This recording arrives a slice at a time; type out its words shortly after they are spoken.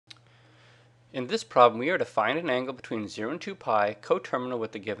In this problem, we are to find an angle between 0 and 2 pi coterminal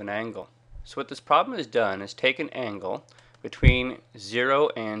with the given angle. So what this problem has done is take an angle between 0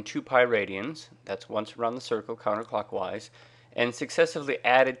 and 2 pi radians, that's once around the circle counterclockwise, and successively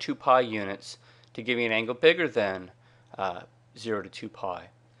added 2 pi units to give you an angle bigger than 0 to 2 pi.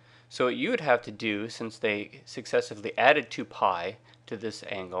 So what you would have to do, since they successively added 2 pi to this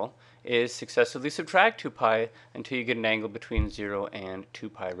angle, is successively subtract 2 pi until you get an angle between 0 and 2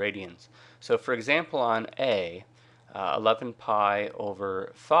 pi radians. So for example on A, 11 pi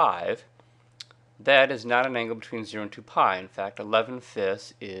over 5, that is not an angle between 0 and 2 pi. In fact,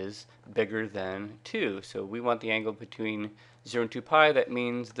 11/5 is bigger than 2. So we want the angle between 0 and 2 pi. That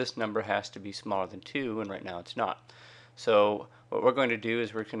means this number has to be smaller than 2, and right now it's not. So what we're going to do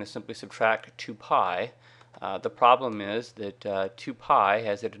is we're going to simply subtract 2 pi. The problem is that 2 pi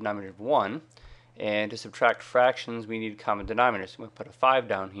has a denominator of 1, and to subtract fractions we need common denominators. So we'll put a 5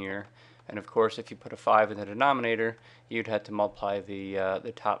 down here, and of course if you put a 5 in the denominator, you'd have to multiply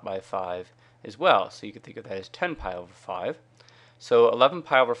the top by 5 as well. So you could think of that as 10 pi over 5. So 11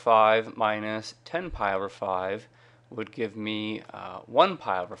 pi over 5 minus 10 pi over 5 would give me 1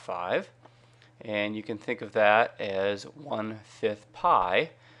 pi over 5. And you can think of that as 1/5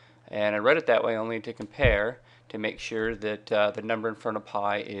 pi. And I read it that way only to compare, to make sure that the number in front of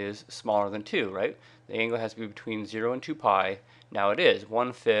pi is smaller than 2, right? The angle has to be between 0 and 2 pi. Now it is.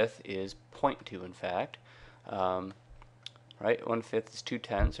 1/5 is 0.2, in fact. Right? 1/5 is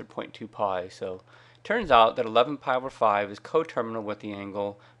 2/10, or 0.2 pi. So it turns out that 11 pi over 5 is coterminal with the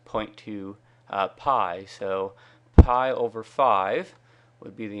angle 0.2 pi. So pi over 5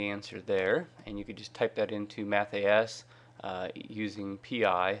 would be the answer there, and you could just type that into MathAS using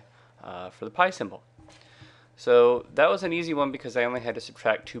pi for the pi symbol. So that was an easy one because I only had to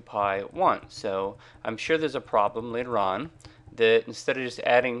subtract 2 pi once. So I'm sure there's a problem later on that instead of just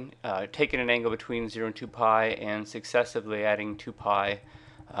adding, taking an angle between 0 and 2 pi and successively adding 2 pi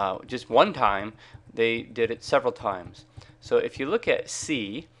just one time, they did it several times. So if you look at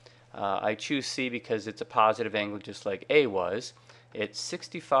C, I choose C because it's a positive angle just like A was. It's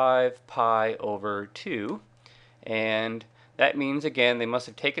 65 pi over 2, and that means, again, they must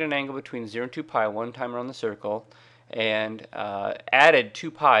have taken an angle between 0 and 2 pi one time around the circle and added 2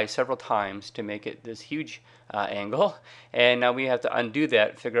 pi several times to make it this huge angle. And now we have to undo that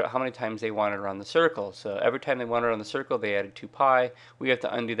and figure out how many times they wanted around the circle. So every time they wanted around the circle, they added 2 pi. We have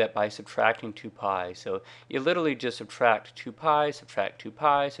to undo that by subtracting 2 pi. So you literally just subtract 2 pi, subtract 2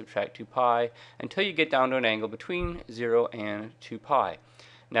 pi, subtract 2 pi, until you get down to an angle between 0 and 2 pi.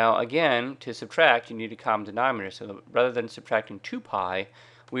 Now again, to subtract, you need a common denominator. So rather than subtracting 2 pi,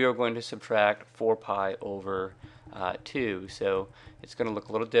 we are going to subtract 4 pi over 2. So it's going to look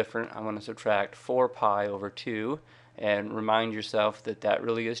a little different. I'm going to subtract 4 pi over 2, and remind yourself that that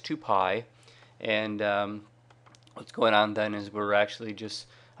really is 2 pi. And what's going on then is we're actually just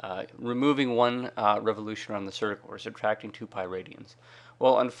removing one revolution around the circle. We're subtracting 2 pi radians.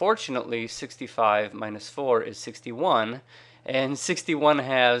 Well, unfortunately, 65 minus 4 is 61, and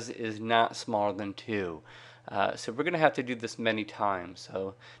 61/2 is not smaller than 2. So we're going to have to do this many times.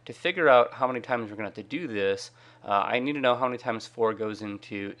 So to figure out how many times we're going to have to do this, I need to know how many times 4 goes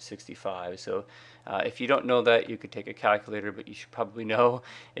into 65. So if you don't know that, you could take a calculator, but you should probably know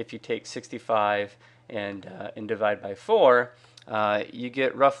if you take 65 and divide by 4, you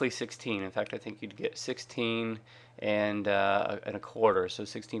get roughly 16. In fact, I think you'd get 16 and a quarter, so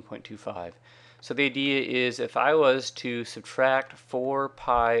 16.25. So the idea is if I was to subtract 4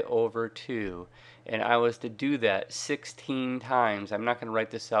 pi over 2, and I was to do that 16 times, I'm not going to write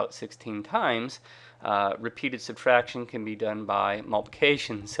this out 16 times. Repeated subtraction can be done by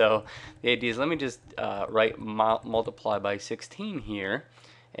multiplication. So the idea is, let me just write multiply by 16 here.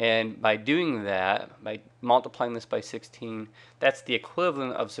 And by doing that, by multiplying this by 16, that's the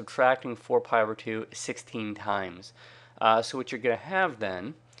equivalent of subtracting 4 pi over 2 16 times. So what you're going to have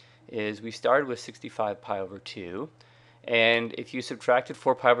then is we started with 65 pi over 2. And if you subtracted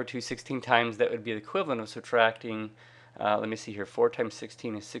 4 pi over 2 16 times, that would be the equivalent of subtracting, let me see here, 4 times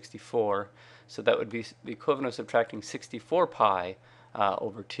 16 is 64. So that would be the equivalent of subtracting 64 pi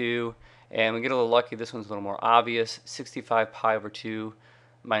over 2. And we get a little lucky, this one's a little more obvious. 65 pi over 2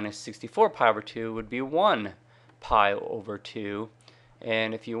 minus 64 pi over 2 would be 1 pi over 2.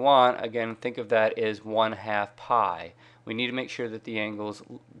 And if you want, again, think of that as 1/2 pi. We need to make sure that the angle's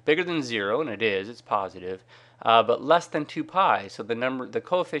bigger than 0, and it is, it's positive, but less than 2 pi. So the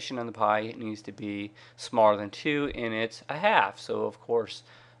coefficient on the pi needs to be smaller than 2, and it's 1/2. So of course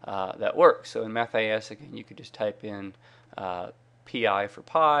that works. So in MathAS, again, you could just type in pi for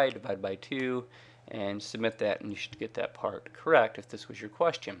pi, divide by 2, and submit that, and you should get that part correct if this was your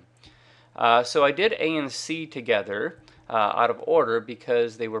question. So I did A and C together out of order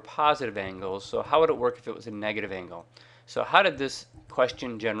because they were positive angles. So how would it work if it was a negative angle? So how did this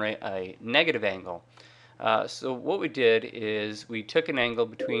question generate a negative angle? So what we did is we took an angle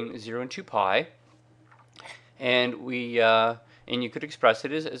between 0 and 2 pi, and and you could express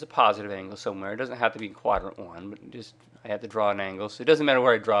it as a positive angle somewhere. It doesn't have to be in quadrant 1, but just I have to draw an angle, so it doesn't matter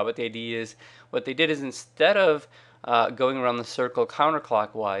where I draw. But the idea is, what they did is, instead of going around the circle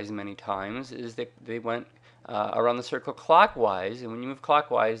counterclockwise many times, is they went around the circle clockwise, and when you move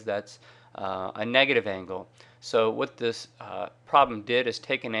clockwise, that's a negative angle. So what this problem did is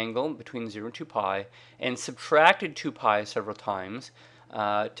take an angle between 0 and 2 pi and subtracted 2 pi several times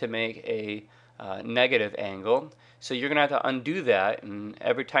to make a negative angle. So you're going to have to undo that, and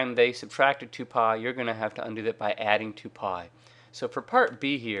every time they subtracted 2 pi, you're going to have to undo that by adding 2 pi. So for part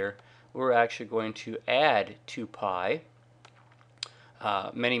B here, we're actually going to add 2 pi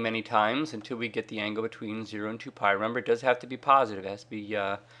many, many times until we get the angle between 0 and 2 pi. Remember, it does have to be positive. It has to be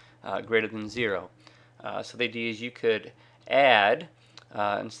greater than 0. So the idea is you could add,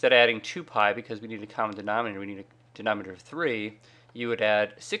 instead of adding 2 pi, because we need a common denominator, we need a denominator of 3, you would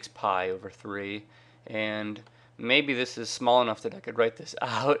add 6 pi over 3, and maybe this is small enough that I could write this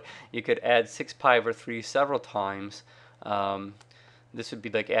out. You could add 6 pi over 3 several times. This would be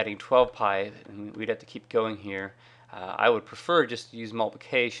like adding 12 pi, and we'd have to keep going here. I would prefer just to use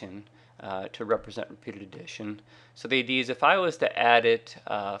multiplication to represent repeated addition. So the idea is, if I was to add it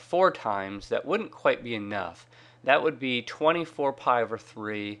 4 times, that wouldn't quite be enough. That would be 24 pi over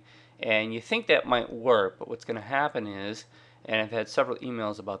 3, and you think that might work, but what's going to happen is, and I've had several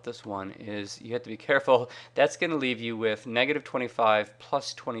emails about this one, is you have to be careful. That's going to leave you with negative 25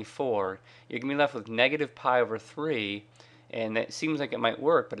 plus 24. You're going to be left with negative pi over 3, and that seems like it might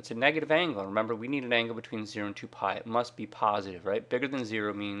work, but it's a negative angle. Remember, we need an angle between 0 and 2 pi. It must be positive, right? Bigger than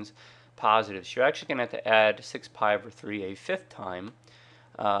 0 means positive. So you're actually going to have to add 6 pi over 3 a 5th time.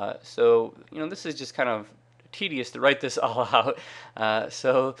 So, this is just kind of tedious to write this all out.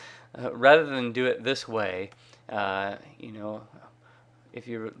 Rather than do it this way, if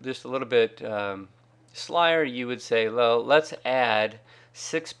you're just a little bit slyer, you would say, well, let's add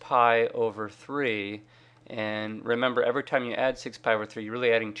 6 pi over 3. And remember, every time you add 6 pi over 3, you're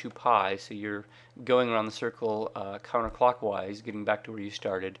really adding 2 pi, so you're going around the circle counterclockwise, getting back to where you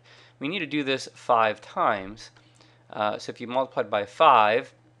started. We need to do this 5 times. So if you multiply by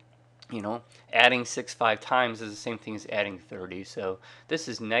 5, adding 6 5 times is the same thing as adding 30. So this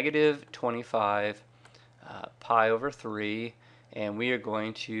is negative 25 pi over 3, and we are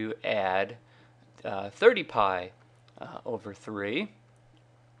going to add 30 pi over 3.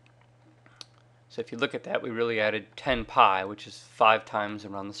 So if you look at that, we really added 10 pi, which is 5 times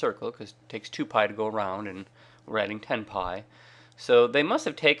around the circle, because it takes 2 pi to go around, and we're adding 10 pi. So they must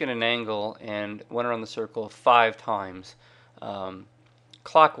have taken an angle and went around the circle 5 times.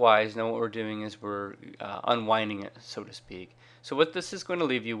 Clockwise, now what we're doing is we're unwinding it, so to speak. So what this is going to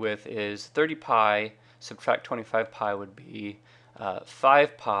leave you with is 30 pi subtract 25 pi would be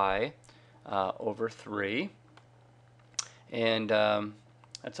 5 pi over 3. And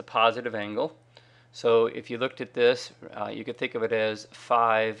that's a positive angle. So if you looked at this, you could think of it as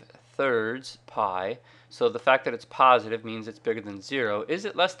 5/3 pi. So the fact that it's positive means it's bigger than 0. Is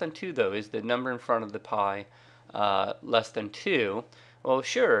it less than 2, though? Is the number in front of the pi less than 2? Well,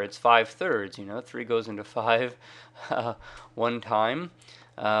 sure, it's 5/3. 3 goes into 5 one time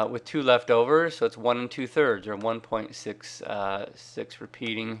with 2 left over, so it's 1 2/3, or 1.66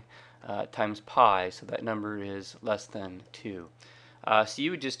 repeating times pi. So that number is less than 2. So you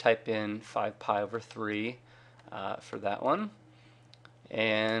would just type in 5 pi over 3 for that one,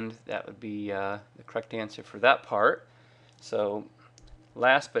 and that would be the correct answer for that part. So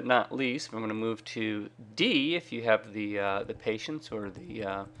last but not least, we're going to move to D if you have the patience or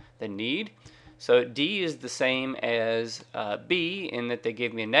the need. So D is the same as B in that they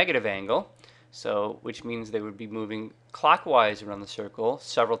gave me a negative angle, so which means they would be moving clockwise around the circle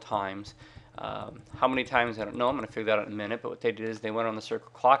several times. How many times, I don't know. I'm going to figure that out in a minute. But what they did is they went on the circle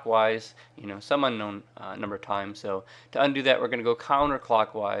clockwise, some unknown number of times. So to undo that, we're going to go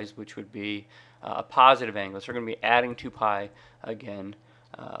counterclockwise, which would be a positive angle. So we're going to be adding 2 pi again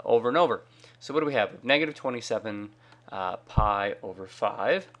over and over. So what do we have? Negative 27 pi over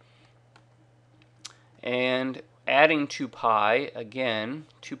 5. And adding 2 pi, again,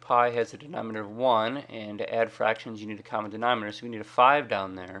 2 pi has a denominator of 1. And to add fractions, you need a common denominator. So we need a 5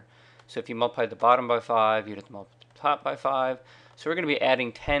 down there. So if you multiply the bottom by 5, you'd have to multiply the top by 5. So we're going to be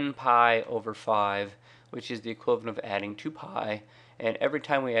adding 10 pi over 5, which is the equivalent of adding 2 pi. And every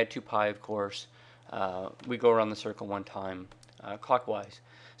time we add 2 pi, of course, we go around the circle one time clockwise.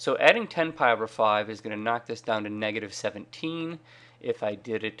 So adding 10 pi over 5 is going to knock this down to negative 17. If I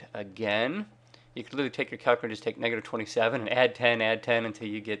did it again, you could literally take your calculator and just take negative 27 and add 10 until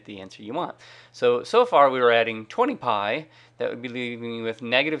you get the answer you want. So far we were adding 20 pi. That would be leaving you with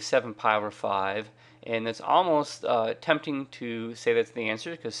negative 7 pi over 5. And it's almost tempting to say that's the answer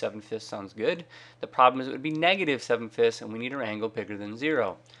because 7/5 sounds good. The problem is it would be negative 7/5 and we need our angle bigger than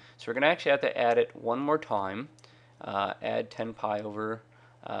 0. So we're going to actually have to add it one more time. Add 10 pi over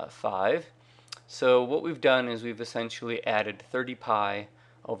 5. So what we've done is we've essentially added 30 pi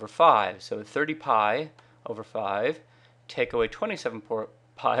over 5. So 30 pi over 5, take away 27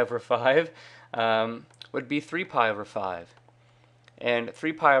 pi over 5, would be 3 pi over 5. And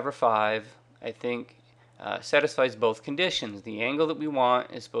 3 pi over 5, I think, satisfies both conditions. The angle that we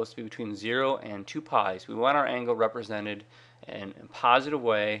want is supposed to be between 0 and 2 pi. So we want our angle represented in a positive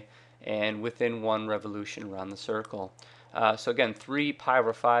way and within 1 revolution around the circle. So again, 3 pi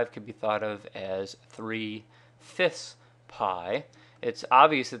over 5 could be thought of as 3/5 pi. It's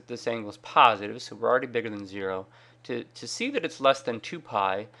obvious that this angle is positive, so we're already bigger than 0. To see that it's less than 2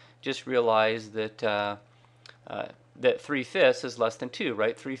 pi, just realize that that 3/5 is less than 2,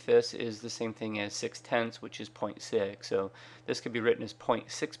 right? 3/5 is the same thing as 6/10, which is 0.6. So this could be written as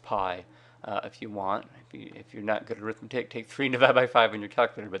 0.6 pi if you want. If you're not good at arithmetic, take 3 and divide by 5 on your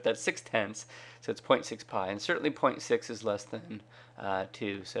calculator, but that's 6/10, so it's 0.6 pi. And certainly 0.6 is less than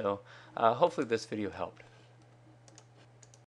 2. So hopefully this video helped.